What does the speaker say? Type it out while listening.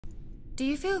Do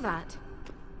you feel that?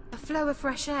 A flow of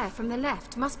fresh air from the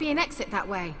left. Must be an exit that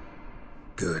way.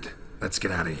 Good. Let's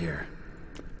get out of here.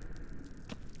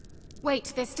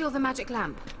 Wait, there's still the magic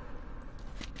lamp.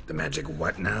 The magic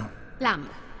what now?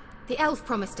 Lamp. The elf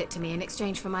promised it to me in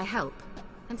exchange for my help.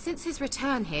 And since his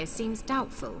return here seems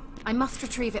doubtful, I must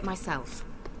retrieve it myself.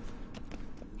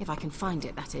 If I can find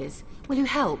it, that is. Will you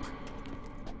help?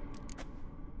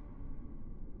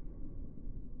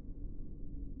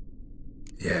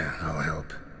 Yeah, I'll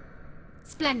help.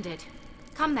 Splendid.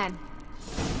 Come then.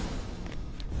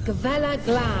 Gavella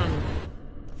Glan.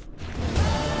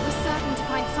 We're certain to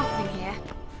find something here.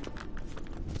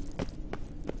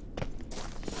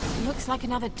 Looks like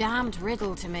another damned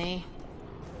riddle to me.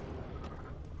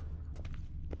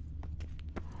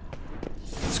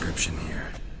 Inscription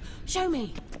here. Show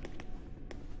me.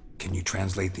 Can you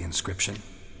translate the inscription?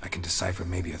 I can decipher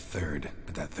maybe a third,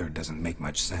 but that third doesn't make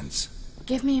much sense.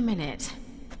 Give me a minute.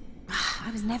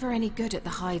 I was never any good at the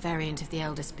high variant of the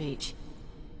Elder Speech.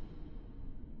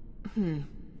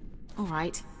 All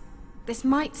right. This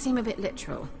might seem a bit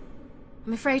literal.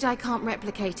 I'm afraid I can't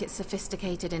replicate its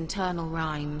sophisticated internal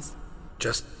rhymes.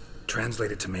 Just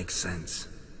translate it to make sense.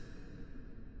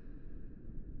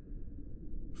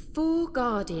 4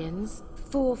 guardians,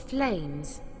 4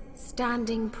 flames,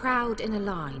 standing proud in a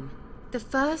line. The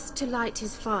first to light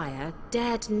his fire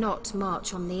dared not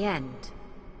march on the end.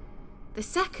 The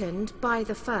second, by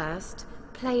the first,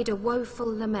 played a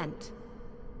woeful lament.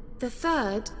 The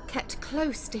third kept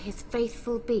close to his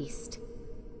faithful beast.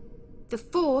 The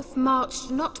fourth marched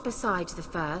not beside the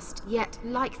first, yet,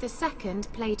 like the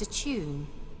second, played a tune.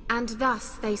 And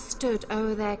thus they stood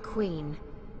o'er their queen,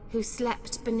 who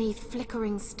slept beneath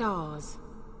flickering stars.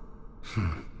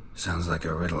 Sounds like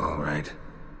a riddle, all right.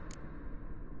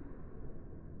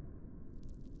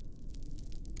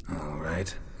 All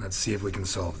right, let's see if we can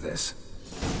solve this.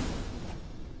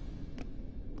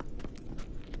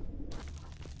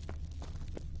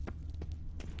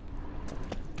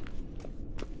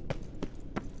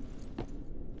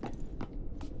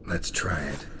 Let's try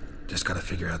it. Just gotta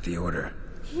figure out the order.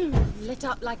 Lit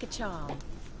up like a charm.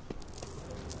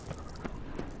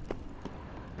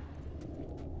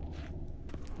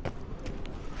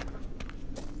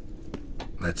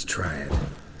 Let's try it.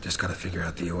 Just gotta figure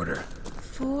out the order.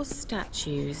 4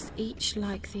 statues, each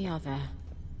like the other.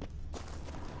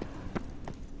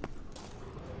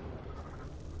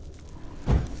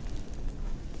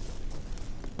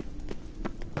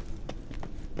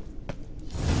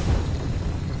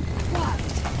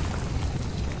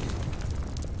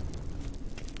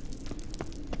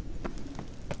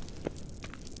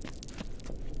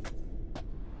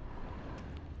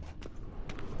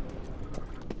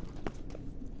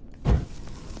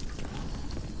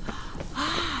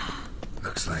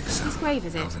 Looks like some Whose grave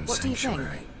is it? elven What do you think?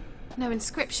 sanctuary. No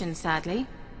inscription, sadly.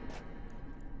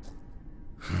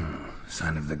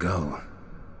 Sign of the gull.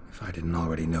 If I didn't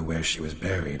already know where she was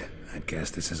buried, I'd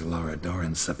guess this is Laura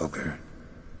Doran's sepulcher.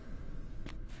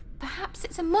 Perhaps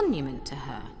it's a monument to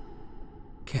her.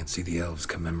 Can't see the elves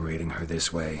commemorating her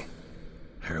this way.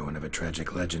 Heroine of a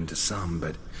tragic legend to some,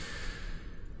 but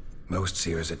most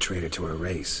see her as a traitor to her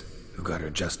race, who got her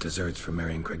just deserts for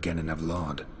marrying Cregennan of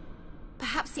Laud.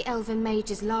 Perhaps the elven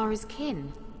mage is Lara's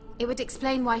kin. It would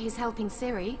explain why he's helping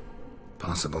Ciri.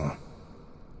 Possible.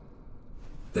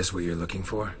 This what you're looking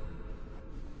for?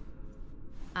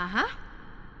 Uh-huh.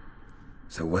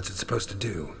 So what's it supposed to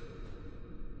do?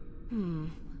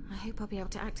 I hope I'll be able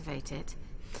to activate it.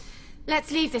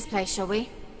 Let's leave this place, shall we?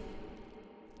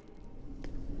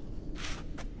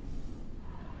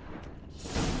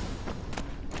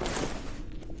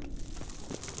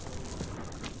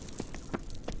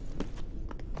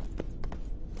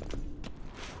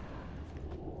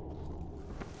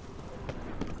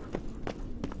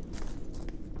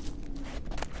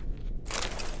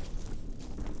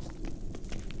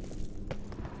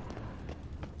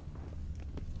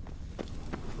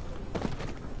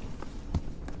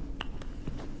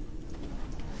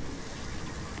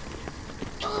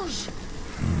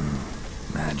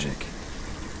 Magic.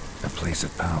 A place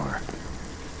of power.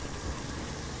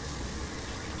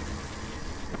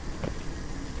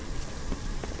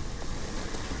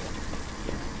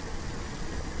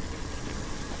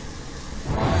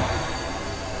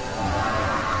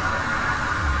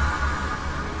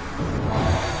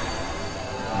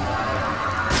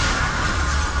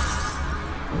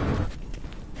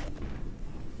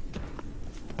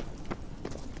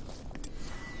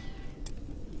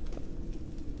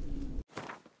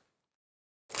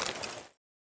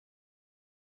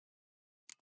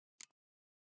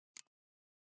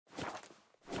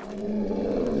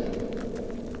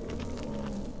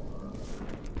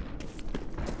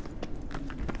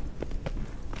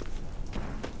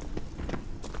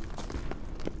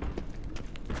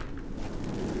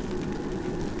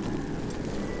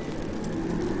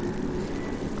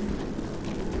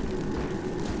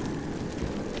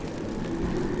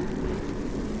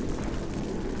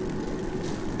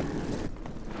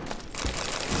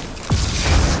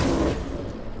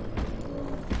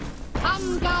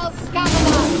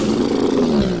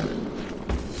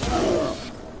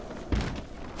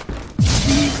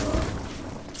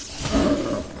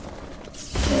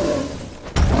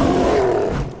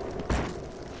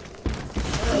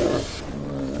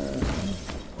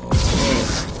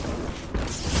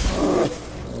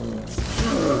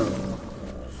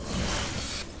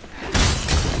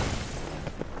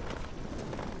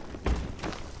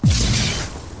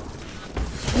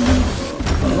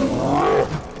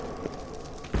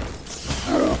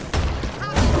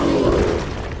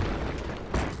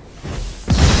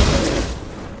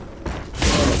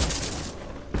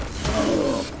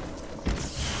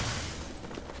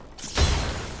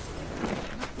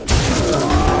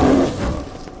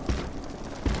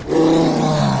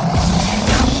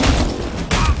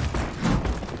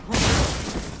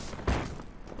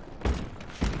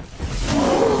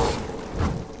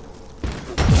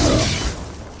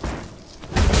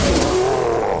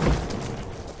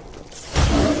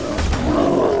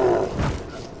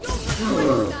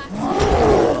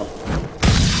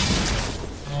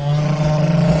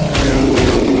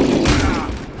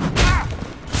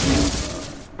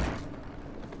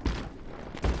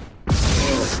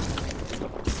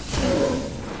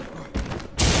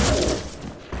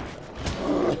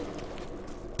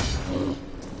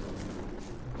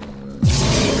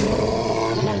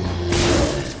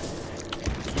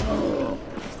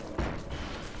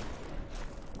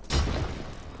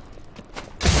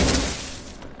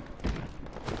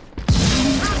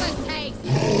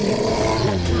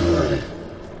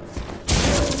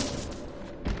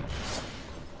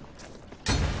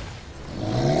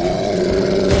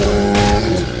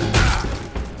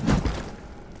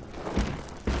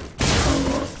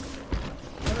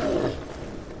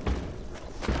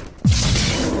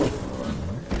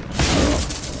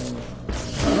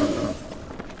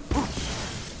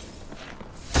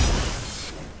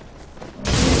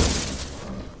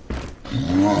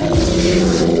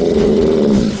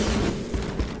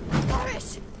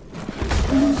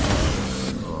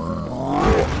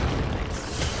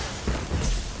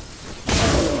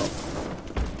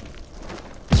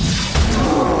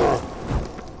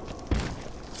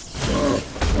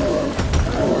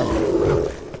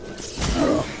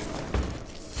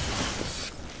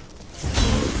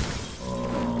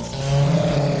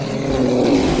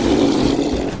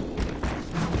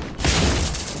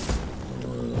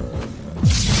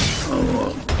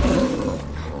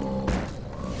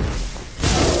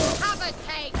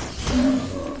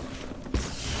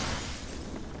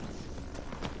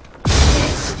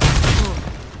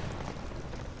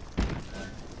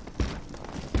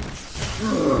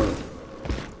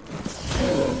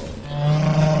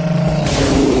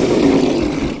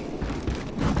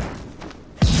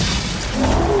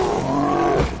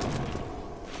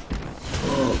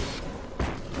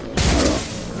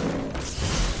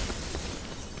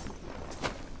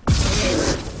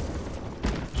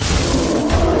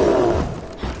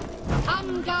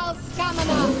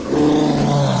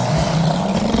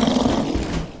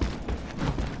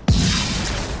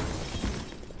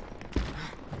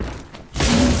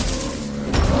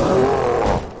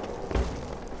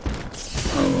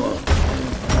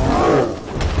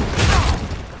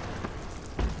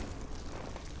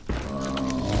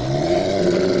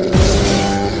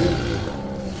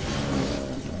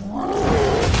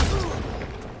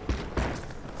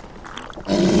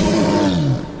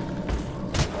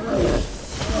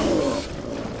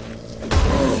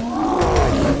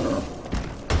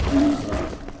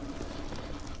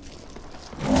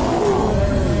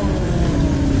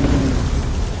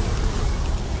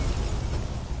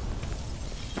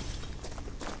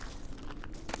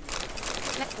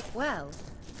 Well.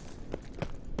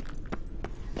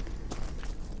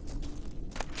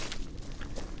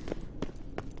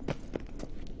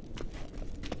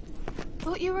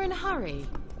 Thought you were in a hurry.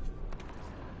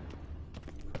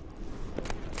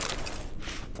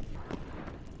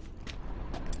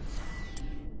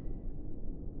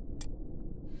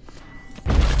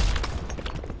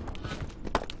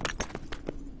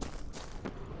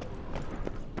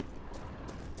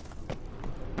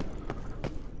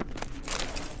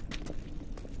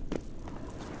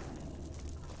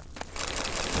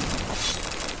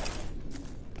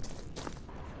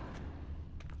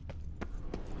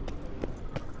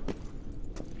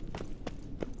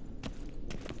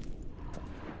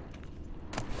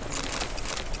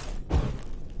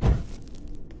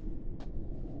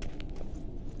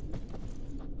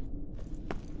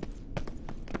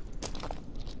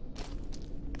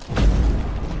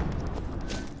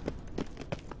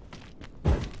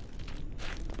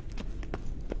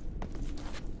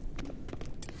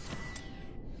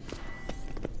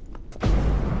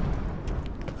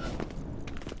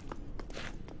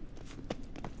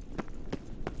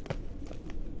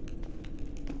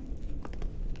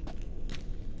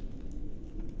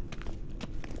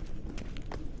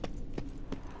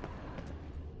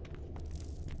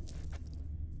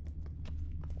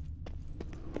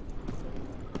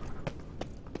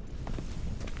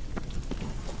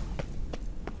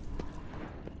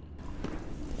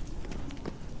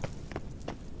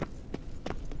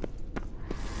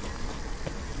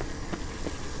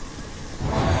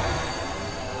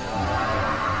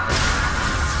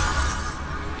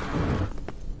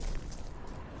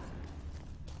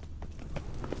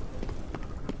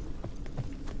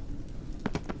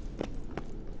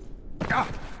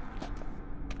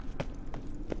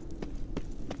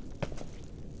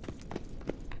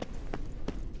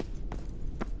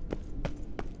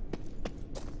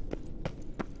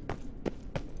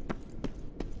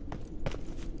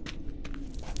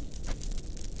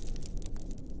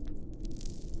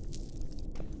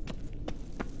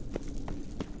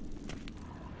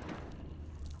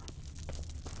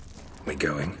 we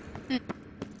going?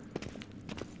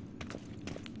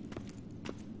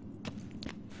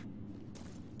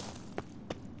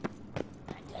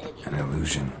 An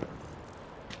illusion.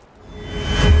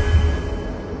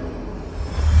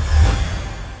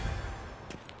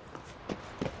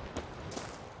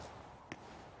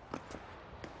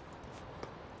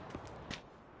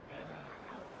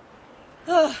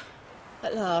 Oh,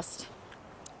 at last.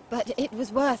 But it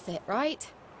was worth it,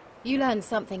 right? You learned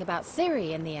something about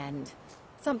Ciri in the end.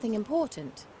 Something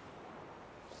important.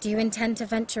 Do you intend to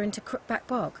venture into Crookback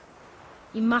Bog?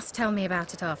 You must tell me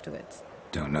about it afterwards.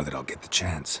 Don't know that I'll get the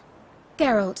chance.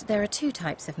 Geralt, there are two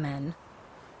types of men.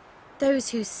 Those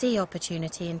who see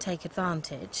opportunity and take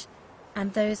advantage,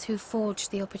 and those who forge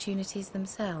the opportunities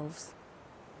themselves.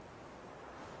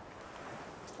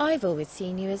 I've always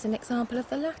seen you as an example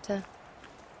of the latter.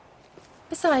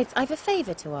 Besides, I've a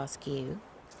favour to ask you.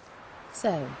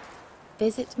 So,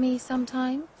 visit me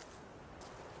sometime?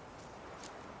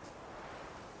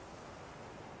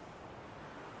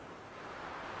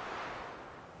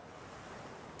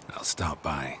 I'll stop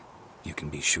by. You can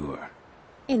be sure.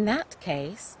 In that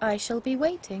case, I shall be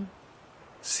waiting.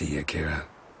 See ya, Kira.